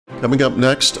Coming up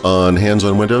next on Hands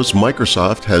on Windows,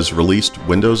 Microsoft has released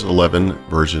Windows 11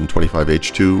 version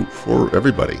 25H2 for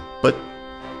everybody, but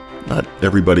not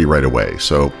everybody right away.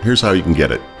 So here's how you can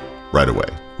get it right away.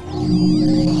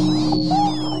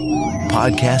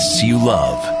 Podcasts you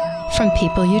love. From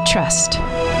people you trust.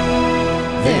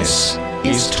 This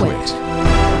is TWiT.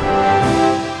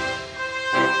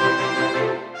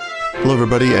 Hello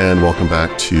everybody and welcome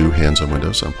back to Hands on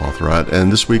Windows. I'm Paul Thurrott,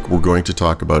 and this week we're going to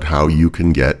talk about how you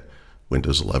can get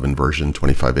Windows 11 version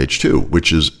 25H2,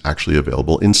 which is actually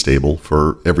available in stable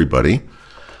for everybody.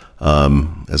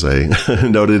 As I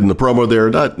noted in the promo there,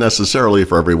 not necessarily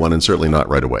for everyone and certainly not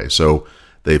right away. So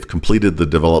they've completed the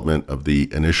development of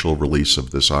the initial release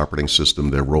of this operating system.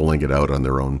 They're rolling it out on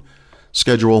their own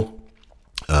schedule.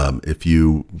 If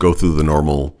you go through the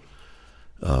normal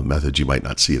method, you might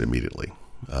not see it immediately.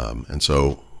 And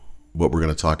so what we're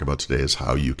going to talk about today is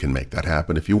how you can make that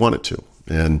happen if you want it to.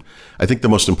 And I think the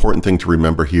most important thing to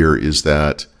remember here is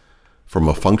that from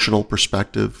a functional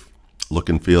perspective, look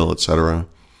and feel, etc.,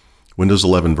 Windows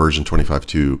 11 version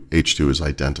 25H2 is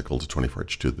identical to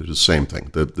 24H2. They're the same thing.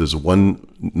 There's one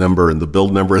number in the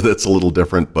build number that's a little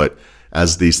different, but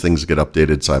as these things get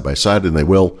updated side by side, and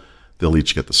they'll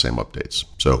each get the same updates.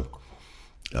 So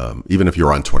even if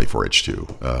you're on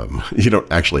 24H2, you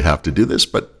don't actually have to do this,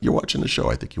 but you're watching the show.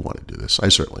 I think you want to do this. I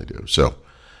certainly do. So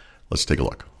let's take a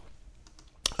look.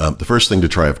 The first thing to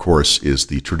try, of course, is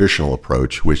the traditional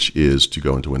approach, which is to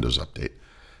go into Windows Update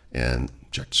and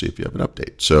check to see if you have an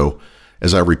update. So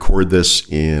as I record this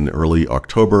in early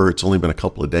October, it's only been a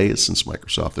couple of days since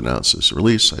Microsoft announced this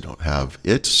release. I don't have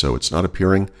it, so it's not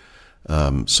appearing.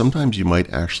 Sometimes you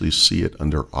might actually see it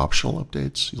under optional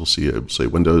updates. You'll see it say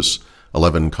Windows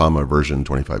 11, version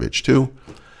 25H2,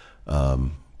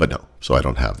 but no, so I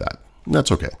don't have that. And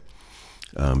that's okay,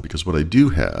 because what I do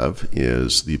have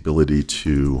is the ability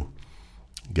to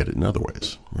get it in other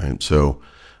ways, right? So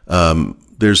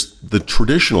there's the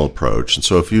traditional approach, and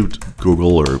so if you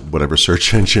Google or whatever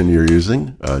search engine you're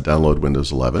using, download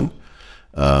Windows 11,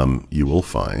 you will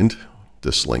find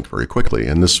this link very quickly,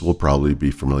 and this will probably be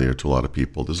familiar to a lot of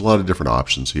people. There's a lot of different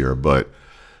options here, but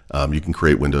you can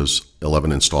create Windows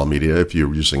 11 install media if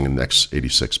you're using an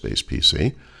x86-based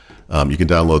PC. You can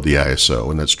download the ISO,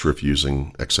 and that's true if you're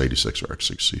using x86 or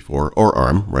x64 or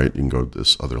ARM, right? You can go to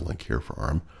this other link here for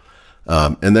ARM.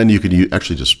 And then you can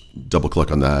actually just double-click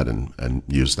on that and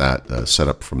use that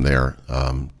setup from there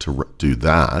to do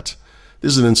that.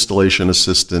 This is an installation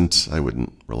assistant. I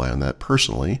wouldn't rely on that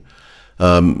personally.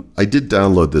 I did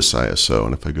download this ISO,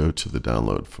 and if I go to the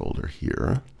download folder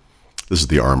here, this is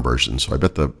the ARM version, so I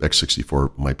bet the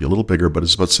x64 might be a little bigger, but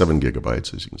it's about 7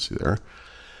 gigabytes, as you can see there.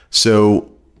 So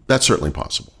that's certainly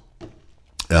possible.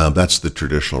 That's the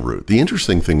traditional route. The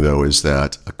interesting thing, though, is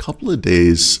that a couple of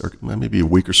days, or maybe a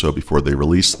week or so before they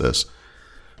released this,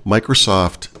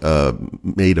 Microsoft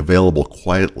made available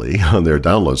quietly on their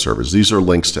download servers. These are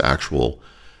links to actual,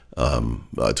 to a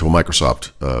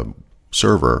Microsoft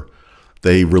server.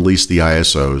 They released the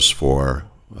ISOs for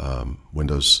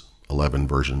Windows 11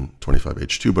 version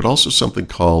 25H2, but also something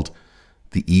called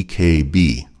the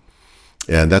EKB.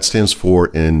 And that stands for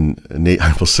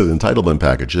entitlement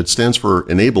package. It stands for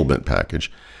enablement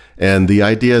package. And the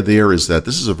idea there is that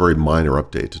this is a very minor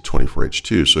update to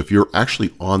 24H2. So if you're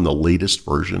actually on the latest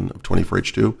version of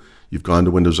 24H2, you've gone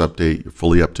to Windows Update, you're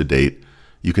fully up to date,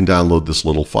 you can download this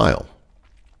little file.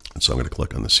 And so I'm going to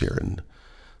click on this here and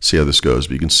see how this goes.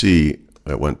 But you can see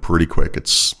it went pretty quick.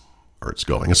 It's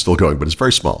still going, but it's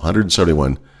very small,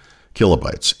 171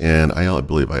 kilobytes. And I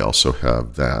believe I also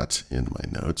have that in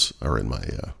my notes, or in my,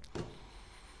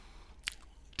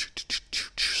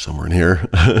 somewhere in here.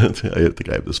 I think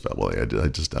I have this file. Well, I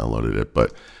just downloaded it,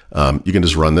 but you can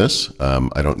just run this.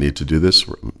 I don't need to do this.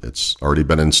 It's already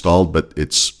been installed, but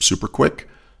it's super quick.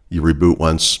 You reboot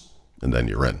once, and then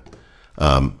you're in.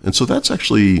 And so that's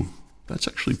actually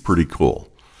pretty cool.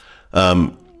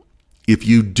 If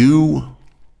you do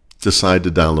decide to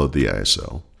download the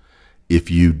ISO, if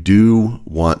you do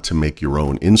want to make your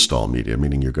own install media,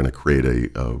 meaning you're going to create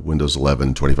a Windows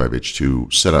 11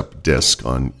 25H2 setup disk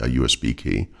on a USB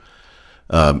key,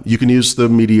 you can use the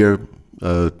media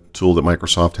tool that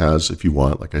Microsoft has if you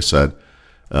want. Like I said,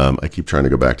 I keep trying to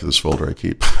go back to this folder. I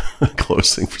keep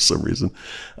closing for some reason.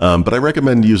 But I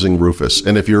recommend using Rufus.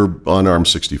 And if you're on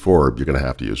ARM64, you're going to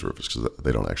have to use Rufus because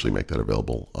they don't actually make that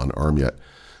available on ARM yet.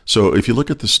 So if you look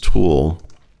at this tool,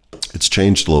 it's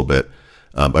changed a little bit.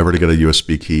 I've already got a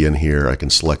USB key in here. I can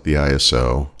select the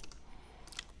ISO,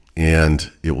 and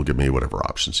it will give me whatever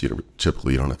options.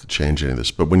 Typically, you don't have to change any of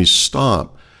this. But when you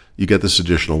stop, you get this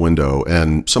additional window.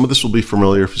 And some of this will be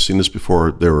familiar if you've seen this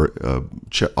before. There are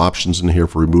options in here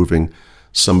for removing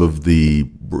some of the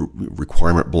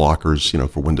requirement blockers,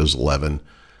 for Windows 11.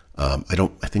 I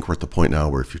think we're at the point now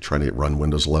where if you're trying to run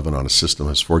Windows 11 on a system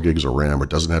that has 4 gigs of RAM or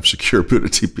doesn't have secure boot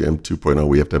at TPM 2.0,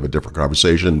 we have to have a different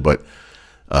conversation, but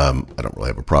I don't really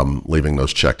have a problem leaving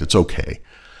those checked. It's okay.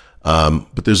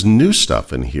 But there's new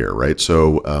stuff in here, right?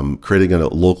 So creating a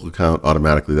local account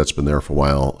automatically, that's been there for a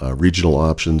while. Regional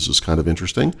options is kind of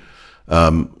interesting.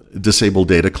 Disable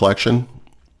data collection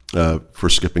for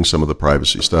skipping some of the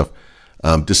privacy stuff.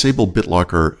 Disable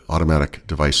BitLocker automatic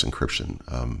device encryption.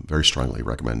 Very strongly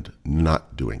recommend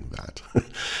not doing that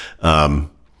and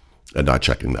not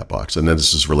checking that box. And then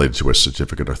this is related to a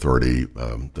certificate authority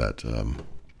that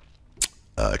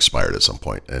expired at some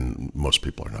point, and most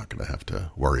people are not going to have to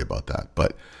worry about that.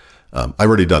 But I've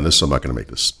already done this, so I'm not going to make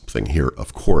this thing here,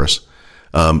 of course.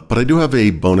 But I do have a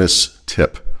bonus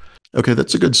tip. Okay,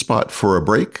 that's a good spot for a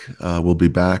break. We'll be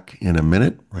back in a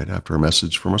minute, right after a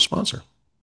message from our sponsor.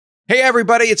 Hey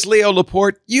everybody, it's Leo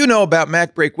Laporte. You know about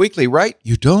MacBreak Weekly, right?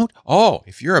 You don't? Oh,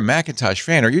 if you're a Macintosh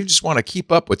fan or you just want to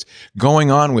keep up what's going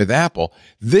on with Apple,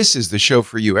 this is the show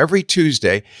for you. Every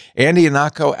Tuesday, Andy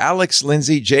Anako, Alex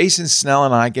Lindsay, Jason Snell,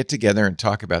 and I get together and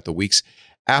talk about the week's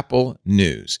Apple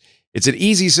news. It's an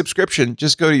easy subscription.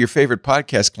 Just go to your favorite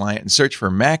podcast client and search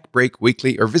for MacBreak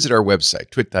Weekly or visit our website,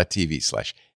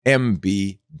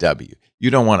 twit.tv/MBW.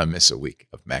 You don't want to miss a week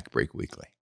of MacBreak Weekly.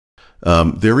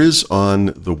 There is on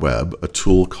the web a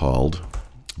tool called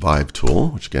Vive Tool,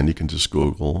 which again you can just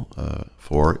Google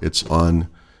for. It's on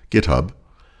GitHub.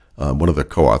 One of the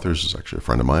co-authors is actually a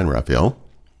friend of mine, Raphael.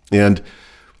 And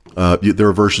there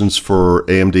are versions for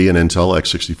AMD and Intel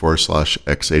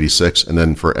x64/x86, and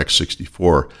then for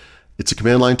x64. It's a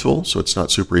command line tool, so it's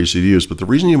not super easy to use. But the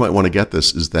reason you might want to get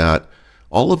this is that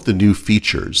all of the new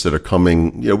features that are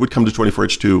coming, would come to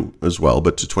 24H2 as well,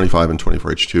 but to 25 and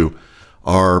 24H2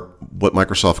 are what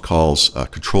Microsoft calls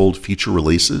controlled feature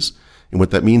releases. And what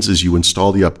that means is you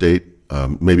install the update,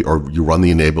 or you run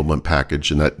the enablement package,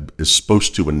 and that is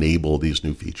supposed to enable these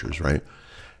new features, right?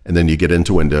 And then you get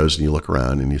into Windows and you look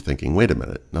around and you're thinking, wait a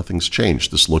minute, nothing's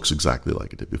changed. This looks exactly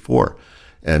like it did before.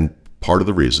 And part of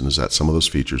the reason is that some of those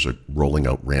features are rolling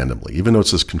out randomly. Even though it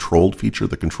says controlled feature,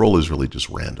 the control is really just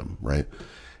random, right?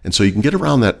 And so you can get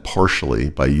around that partially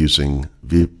by using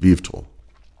Vive Tool.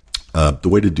 The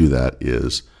way to do that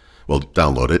is,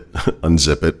 download it,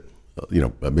 unzip it,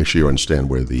 make sure you understand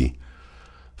where the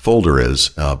folder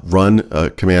is. Run a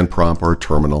command prompt or a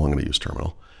terminal. I'm going to use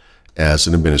terminal as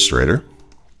an administrator.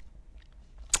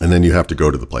 And then you have to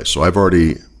go to the place. So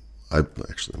actually, let me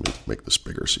make this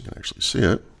bigger so you can actually see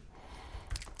it.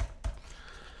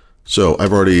 So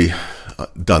I've already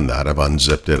done that. I've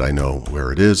unzipped it. I know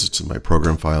where it is. It's in my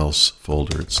program files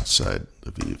folder. It's inside the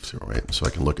Vive, right? So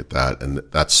I can look at that, and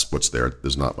that's what's there.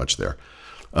 There's not much there.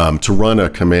 To run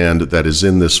a command that is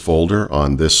in this folder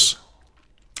on this,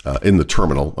 in the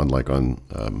terminal, unlike on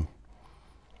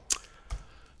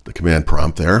the command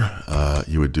prompt there,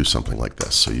 you would do something like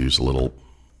this. So you use a little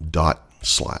 / right?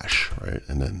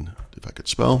 And then if I could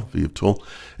spell, Vive Tool,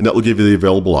 and that will give you the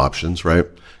available options, right?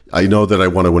 I know that I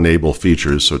want to enable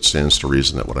features, so it stands to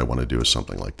reason that what I want to do is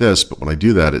something like this. But when I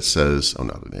do that, it says,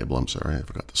 not enable, I'm sorry, I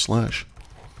forgot the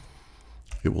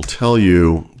 / It will tell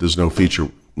you there's no feature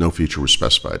was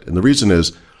specified. And the reason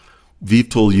is Vive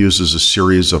Tool uses a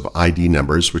series of ID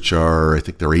numbers, which are, I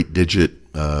think they're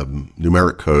 8-digit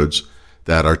numeric codes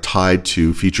that are tied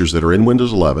to features that are in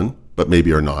Windows 11, but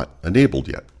maybe are not enabled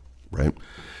yet, right?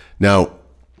 Now,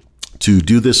 to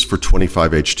do this for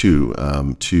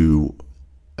 25H2, to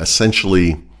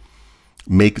essentially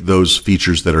make those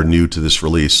features that are new to this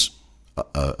release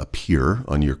appear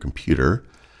on your computer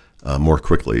more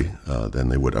quickly than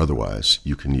they would otherwise,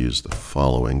 you can use the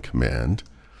following command.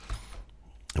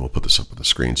 And we'll put this up on the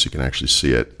screen so you can actually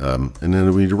see it. And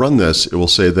then when you run this, it will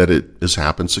say that it has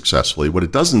happened successfully. What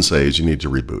it doesn't say is you need to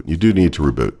reboot. You do need to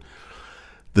reboot.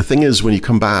 The thing is, when you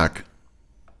come back,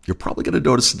 you're probably going to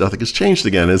notice that nothing has changed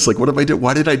again. It's like, what have I did?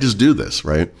 Why did I just do this,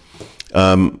 right?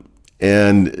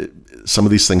 And some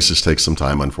of these things just take some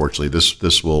time, unfortunately.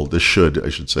 This should, I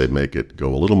should say, make it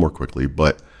go a little more quickly.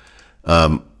 But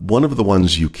one of the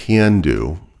ones you can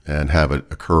do and have it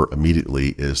occur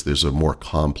immediately is there's a more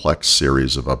complex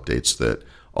series of updates that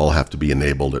all have to be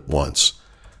enabled at once,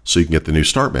 so you can get the new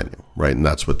start menu, right? And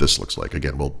that's what this looks like.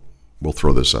 Again, we'll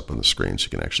throw this up on the screen so you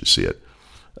can actually see it.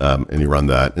 And you run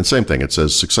that, and same thing. It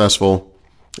says successful.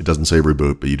 It doesn't say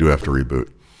reboot, but you do have to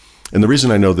reboot. And the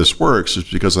reason I know this works is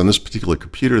because on this particular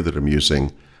computer that I'm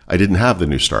using, I didn't have the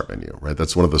new start menu, right?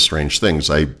 That's one of the strange things.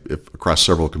 If across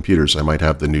several computers, I might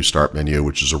have the new start menu,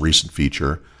 which is a recent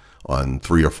feature, on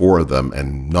 3 or 4 of them,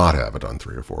 and not have it on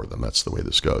 3 or 4 of them. That's the way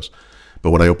this goes.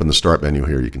 But when I open the start menu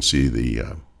here, you can see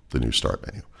the new start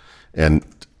menu. And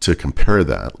to compare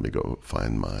that, let me go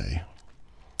find my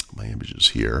images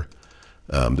here.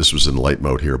 This was in light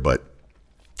mode here, but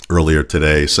earlier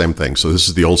today, same thing. So this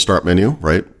is the old start menu,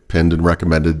 right? Pinned and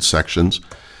recommended sections.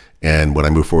 And when I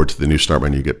move forward to the new start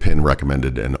menu, you get pinned,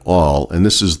 recommended, and all. And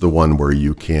this is the one where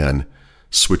you can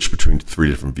switch between 3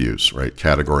 different views, right?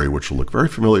 Category, which will look very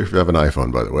familiar if you have an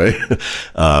iPhone, by the way.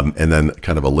 And then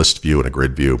kind of a list view and a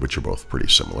grid view, which are both pretty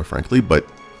similar, frankly, but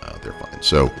they're fine.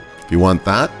 So if you want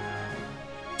that,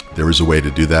 there is a way to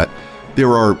do that.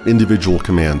 There are individual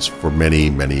commands for many,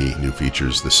 many new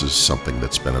features. This is something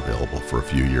that's been available for a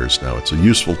few years now. It's a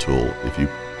useful tool if you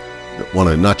want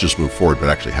to not just move forward, but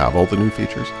actually have all the new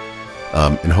features.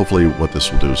 And hopefully what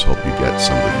this will do is help you get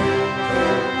some of the